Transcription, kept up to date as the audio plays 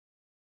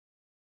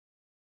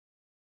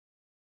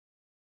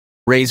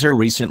Razer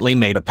recently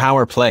made a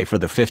power play for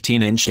the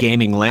 15-inch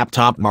gaming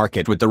laptop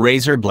market with the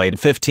Razer Blade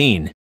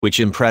 15, which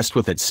impressed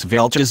with its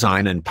svelte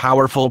design and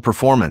powerful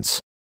performance.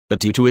 But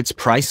due to its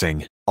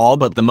pricing, all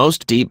but the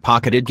most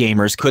deep-pocketed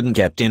gamers couldn't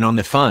get in on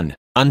the fun,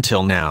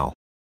 until now.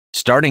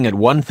 Starting at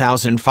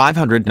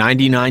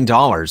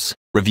 $1,599,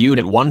 reviewed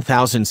at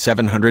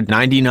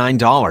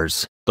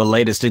 $1,799, the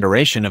latest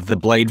iteration of the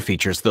Blade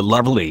features the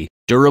lovely,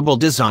 durable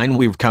design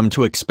we've come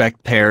to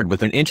expect paired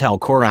with an Intel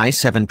Core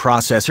i7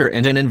 processor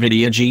and an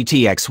NVIDIA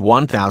GTX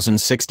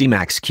 1060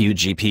 Max-Q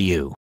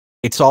GPU.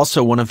 It's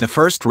also one of the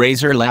first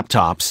Razer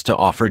laptops to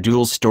offer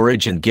dual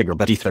storage and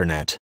Gigabit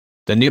Ethernet.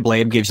 The new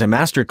Blade gives a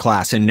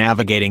masterclass in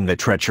navigating the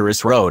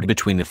treacherous road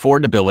between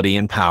affordability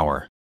and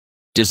power.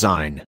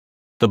 Design.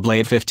 The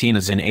Blade 15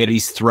 is an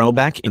 80s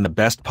throwback in the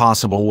best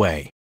possible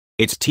way.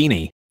 Its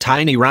tiny,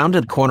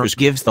 rounded corners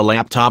gives the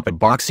laptop a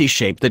boxy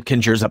shape that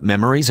conjures up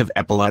memories of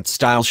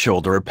epaulette-style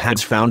shoulder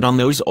pads found on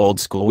those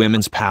old-school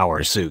women's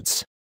power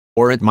suits.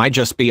 Or it might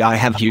just be I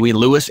have Huey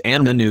Lewis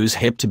and the News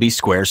hip to be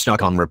square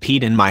stuck on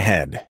repeat in my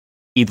head.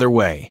 Either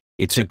way,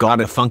 it's a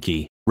gotta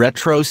funky,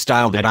 retro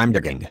style that I'm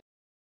digging.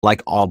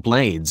 Like all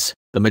Blades,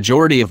 the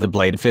majority of the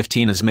Blade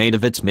 15 is made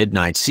of its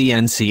midnight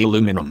CNC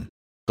aluminum.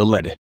 The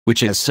lid,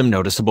 which has some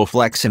noticeable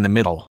flecks in the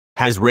middle,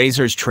 has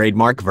Razer's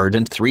trademark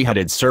verdant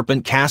three-headed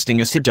serpent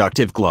casting a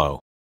seductive glow.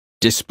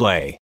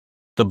 Display.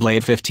 The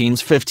Blade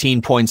 15's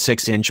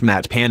 15.6-inch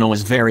matte panel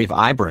is very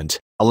vibrant,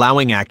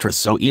 allowing actress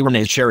Zoe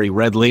Renee's cherry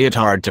red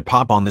leotard to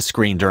pop on the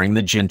screen during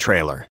the Jin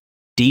trailer.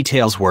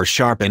 Details were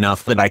sharp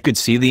enough that I could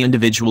see the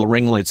individual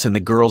ringlets in the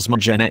girl's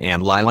magenta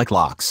and lilac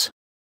locks.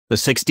 The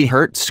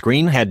 60Hz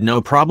screen had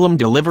no problem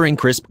delivering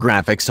crisp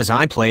graphics as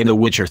I played The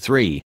Witcher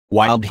 3,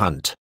 Wild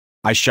Hunt.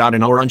 I shot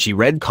an orangey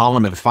red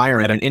column of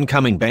fire at an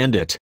incoming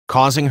bandit,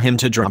 causing him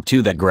to drop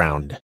to the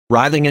ground,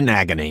 writhing in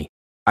agony.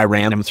 I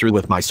ran him through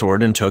with my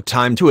sword and took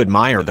time to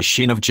admire the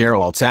sheen of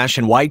Geralt's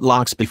ashen white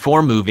locks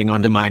before moving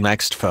on to my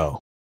next foe.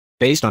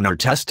 Based on our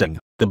testing,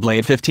 the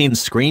Blade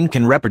 15's screen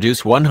can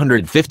reproduce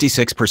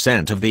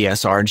 156% of the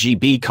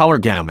sRGB color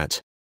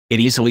gamut. It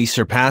easily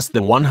surpassed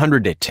the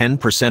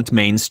 110%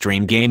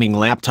 mainstream gaming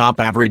laptop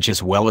average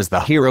as well as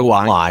the Hero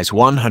I's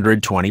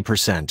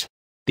 120%.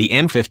 The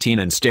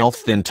M15 and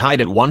Stealth then tied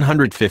at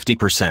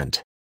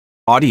 150%.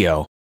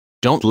 Audio.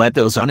 Don't let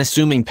those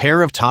unassuming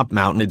pair of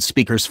top-mounted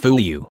speakers fool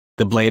you.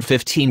 The Blade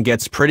 15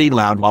 gets pretty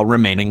loud while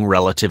remaining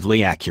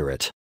relatively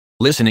accurate.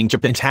 Listening to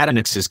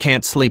Pentatonix's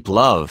Can't Sleep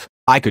Love,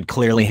 I could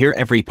clearly hear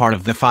every part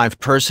of the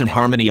 5-person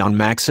harmony on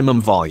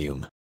maximum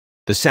volume.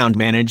 The sound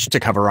managed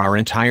to cover our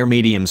entire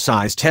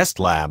medium-sized test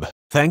lab,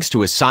 thanks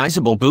to a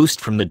sizable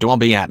boost from the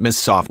Dolby Atmos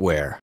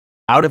software.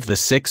 Out of the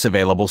 6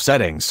 available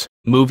settings,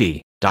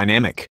 movie,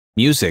 dynamic,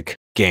 music,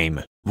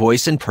 game,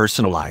 voice and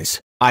personalize,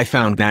 I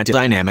found that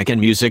dynamic and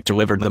music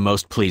delivered the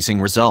most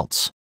pleasing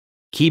results.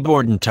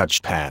 Keyboard and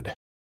touchpad.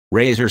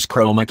 Razer's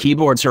Chroma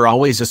keyboards are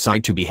always a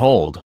sight to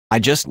behold. I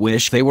just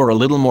wish they were a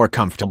little more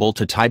comfortable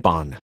to type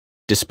on.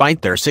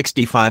 Despite their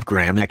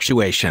 65-gram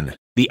actuation,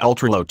 the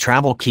ultra-low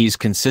travel keys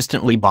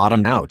consistently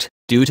bottom out.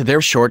 Due to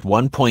their short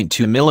 1.2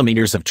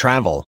 mm of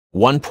travel,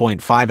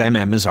 1.5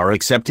 mm is our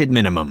accepted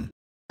minimum.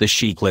 The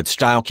chiclet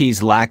style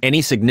keys lack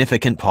any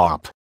significant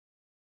pop,